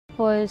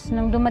Tapos,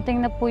 nung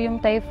dumating na po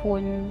yung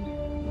typhoon,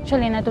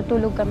 actually,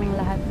 natutulog kaming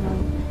lahat nun.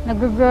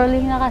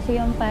 Nag-growling na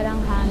kasi yung parang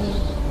hangin.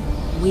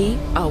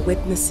 We are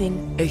witnessing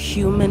a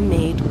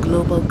human-made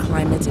global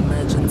climate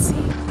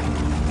emergency.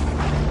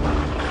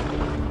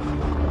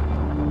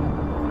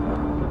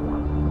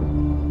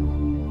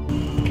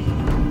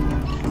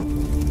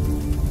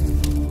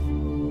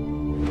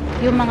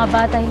 Yung mga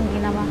bata hindi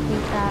na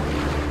makita.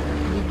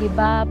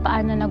 Diba,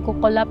 paano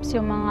nagko-collapse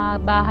yung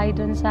mga bahay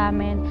dun sa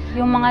amin.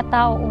 Yung mga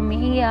tao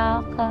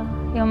umiiyak,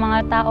 yung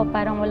mga tao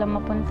parang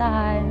walang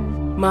mapuntahan.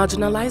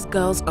 Marginalized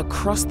girls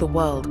across the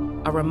world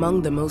are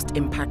among the most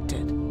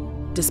impacted,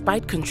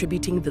 despite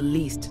contributing the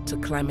least to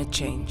climate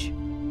change.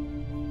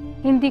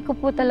 Hindi ko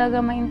po talaga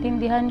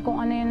maintindihan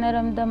kung ano yung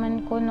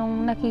naramdaman ko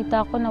nung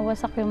nakita ko na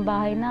wasak yung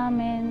bahay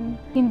namin.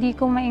 Hindi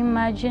ko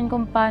ma-imagine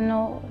kung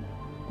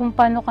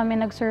paano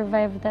kami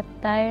nag-survive that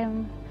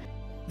time.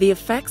 The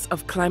effects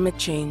of climate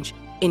change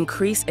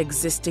increase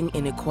existing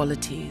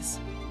inequalities.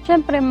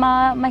 Siyempre,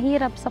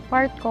 mahirap sa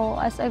part ko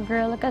as a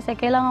girl kasi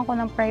kailangan ko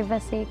ng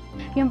privacy.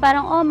 Yung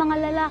parang,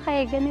 mga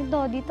lalaki,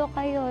 ganito, dito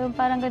kayo. Yung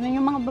parang ganun,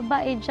 yung mga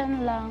babae,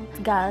 dyan lang.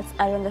 Girls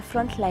are on the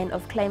front line of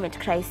climate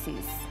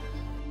crisis.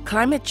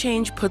 Climate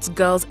change puts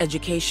girls'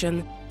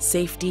 education,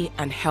 safety,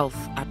 and health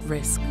at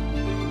risk.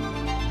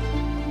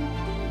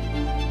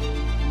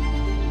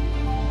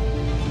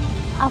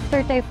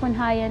 After Typhoon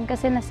Haiyan,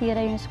 kasi nasira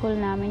yung school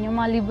namin,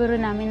 yung mga libro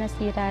namin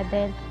nasira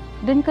din.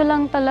 Doon ko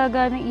lang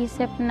talaga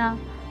naisip na,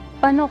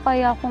 paano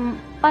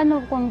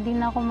kung di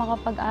na ako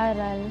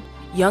makapag-aral?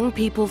 Young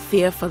people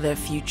fear for their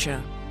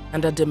future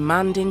and are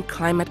demanding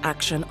climate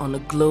action on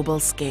a global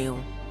scale.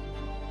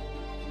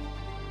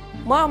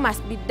 More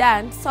must be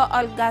done so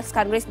all girls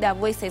can raise their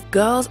voices.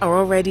 Girls are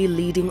already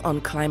leading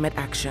on climate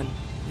action.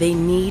 They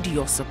need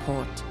your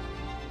support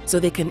so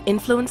they can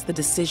influence the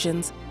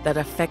decisions that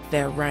affect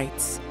their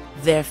rights,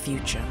 their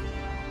future.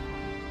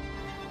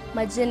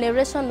 My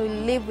generation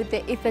will live with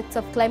the effects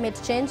of climate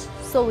change,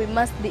 so we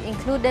must be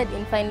included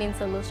in finding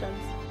solutions.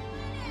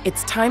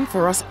 It's time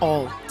for us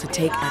all to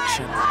take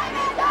action.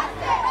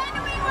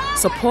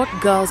 Support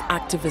girls'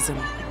 activism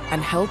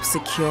and help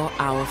secure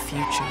our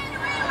future.